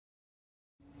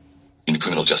In the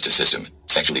criminal justice system,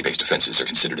 sexually based offenses are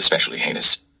considered especially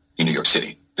heinous. In New York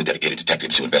City, the dedicated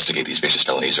detectives who investigate these vicious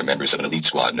felonies are members of an elite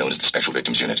squad known as the Special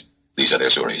Victims Unit. These are their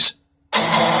stories.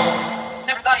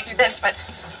 Never thought he'd do this, but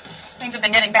things have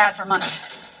been getting bad for months.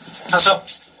 How so?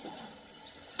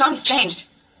 Tommy's changed.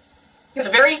 He was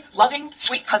a very loving,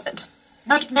 sweet husband.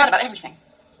 Now he gets mad about everything.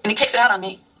 And he takes it out on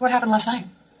me. What happened last night?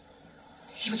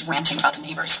 He was ranting about the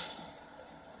neighbors.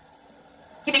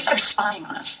 He thinks they're spying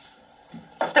on us.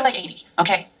 They're like 80,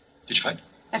 okay? Did you fight?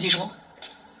 As usual.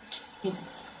 He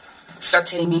starts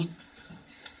hitting me.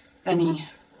 Then he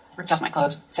rips off my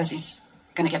clothes. Says he's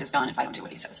gonna get his gun if I don't do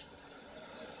what he says.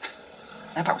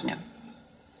 That part was new.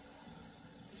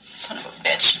 Son of a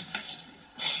bitch.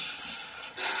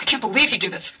 I can't believe he'd do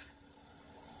this.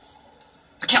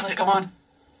 I can't let it go on.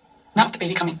 Not with the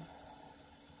baby coming.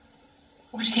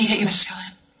 Where did he hit you, Mrs.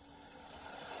 Callahan?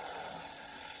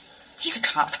 He's a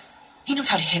cop. He knows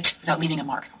how to hit without leaving a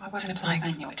mark. I wasn't implying.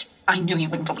 I knew it. I knew you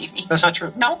wouldn't believe me. That's not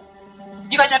true. No?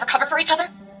 You guys never cover for each other?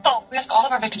 Oh, We ask all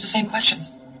of our victims the same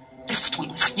questions. this is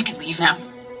pointless. You can leave now.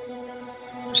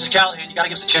 Mrs. Callahan, you gotta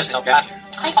give us a chance to help you out here.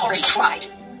 I already tried.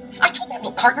 I told that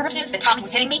little partner of his that Tommy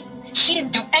was hitting me. She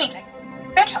didn't do anything.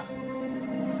 Becca.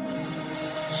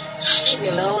 Leave me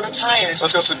alone. I'm tired.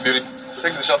 Let's go, Sleeping Beauty. We'll take you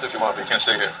to the shelter if you want, but you can't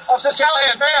stay here. Oh, Mrs.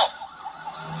 Callahan,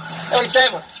 bail! Ellie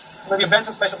Sandler. Olivia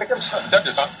Benson, Special Victims.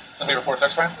 Detectives, huh? Somebody report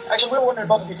sex crime? Actually, we were wondering if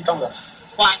both of you could come with us.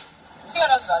 Why? See what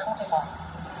knows about it. It won't take long.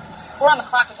 We're on the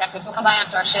clock, detectives. We'll come by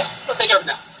after our shift. Let's take care of it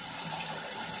now.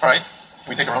 All right. Can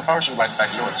we take our own car or should we ride back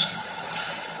to yours?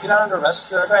 You're not under arrest.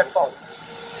 Go ahead and follow.